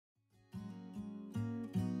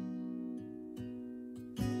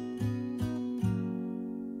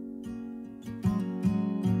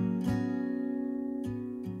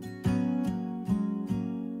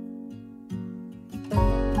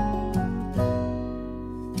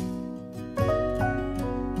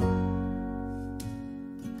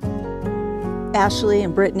Ashley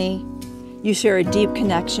and Brittany, you share a deep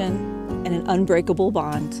connection and an unbreakable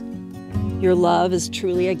bond. Your love is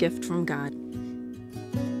truly a gift from God.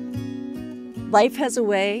 Life has a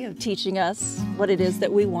way of teaching us what it is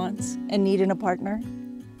that we want and need in a partner.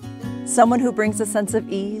 Someone who brings a sense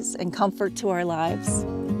of ease and comfort to our lives.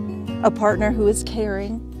 A partner who is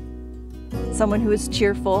caring. Someone who is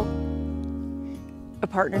cheerful. A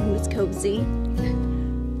partner who is cozy.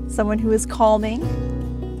 Someone who is calming.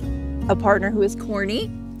 A partner who is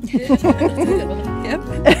corny. Yep.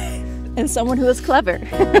 And someone who is clever.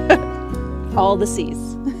 All the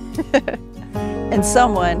C's. And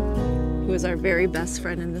someone who is our very best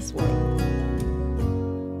friend in this world.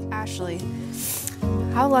 Ashley,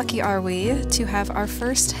 how lucky are we to have our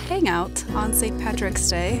first hangout on St. Patrick's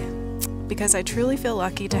Day? Because I truly feel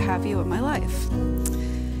lucky to have you in my life.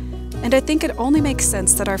 And I think it only makes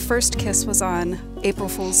sense that our first kiss was on April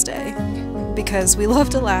Fool's Day, because we love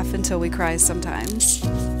to laugh until we cry sometimes.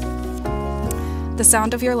 The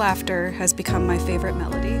sound of your laughter has become my favorite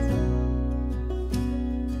melody.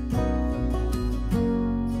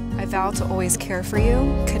 I vow to always care for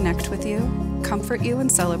you, connect with you, comfort you,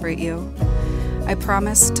 and celebrate you. I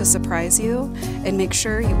promise to surprise you and make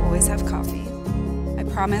sure you always have coffee. I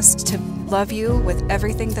promise to love you with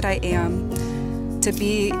everything that I am, to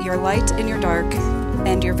be your light in your dark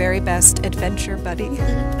and your very best adventure buddy.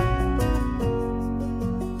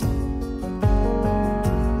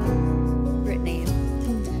 Brittany,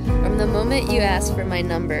 from the moment you asked for my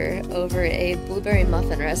number over a blueberry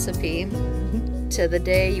muffin recipe to the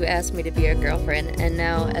day you asked me to be your girlfriend, and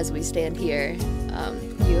now as we stand here,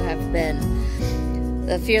 you have been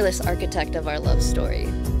the fearless architect of our love story.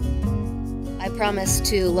 I promise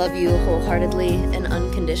to love you wholeheartedly and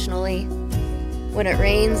unconditionally. When it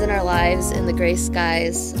rains in our lives and the gray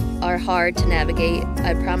skies are hard to navigate,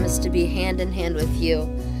 I promise to be hand in hand with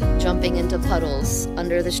you, jumping into puddles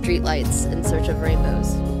under the streetlights in search of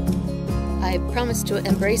rainbows. I promise to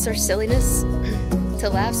embrace our silliness, to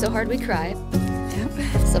laugh so hard we cry,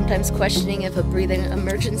 sometimes questioning if a breathing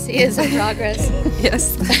emergency is in progress.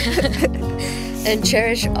 Yes. And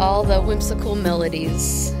cherish all the whimsical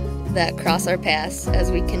melodies that cross our paths as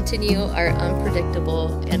we continue our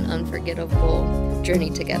unpredictable and unforgettable journey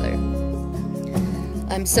together.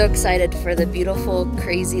 I'm so excited for the beautiful,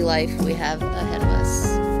 crazy life we have ahead of us.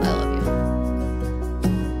 I love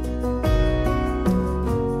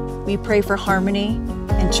you. We pray for harmony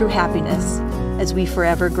and true happiness as we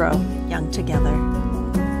forever grow young together.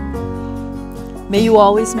 May you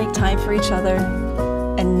always make time for each other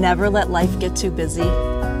and never let life get too busy.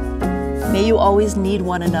 May you always need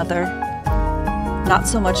one another, not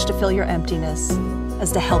so much to fill your emptiness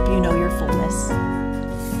as to help you know your fullness.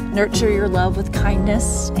 Nurture your love with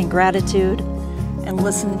kindness and gratitude, and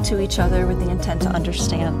listen to each other with the intent to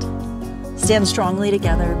understand. Stand strongly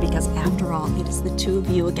together, because after all, it is the two of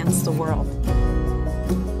you against the world.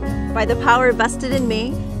 By the power vested in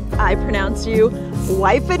me, I pronounce you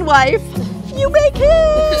wife and wife. You may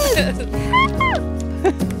kiss!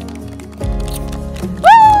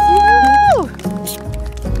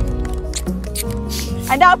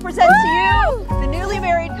 I now present to you the newly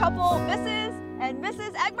married couple, Mrs. and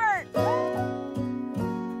Mrs. Egbert.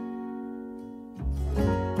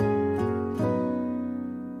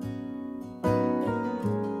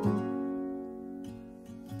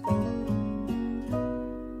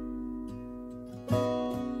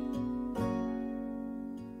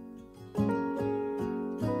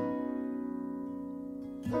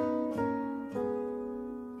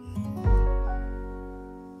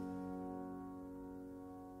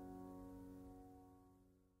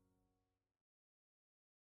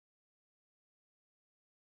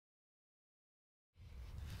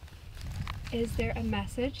 Is there a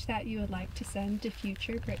message that you would like to send to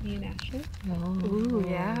future Brittany and Ashley? Oh. Ooh,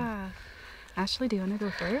 yeah. Ashley, do you want to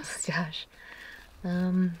go first? Gosh.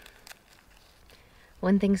 When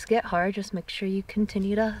things get hard, just make sure you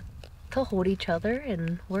continue to hold each other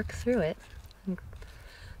and work through it. And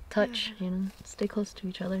touch, yeah. you know, stay close to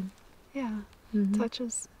each other. Yeah. Mm-hmm. Touch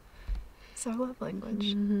is our love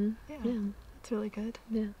language. Mm-hmm. Yeah. It's really good.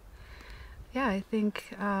 Yeah. Yeah, I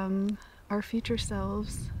think our future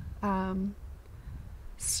selves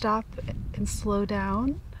stop and slow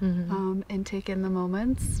down, Mm-hmm. and take in the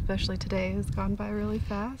moments. Especially today has gone by really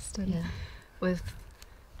fast, and Yeah. with,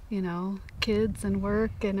 you know, kids and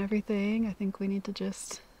work and everything, I think we need to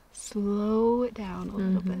just slow it down a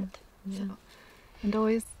little Mm-hmm. bit. Yeah. So, and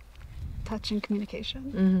always touch and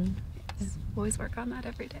communication. Mm-hmm. Yes. Always work on that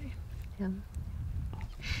every day. Yeah.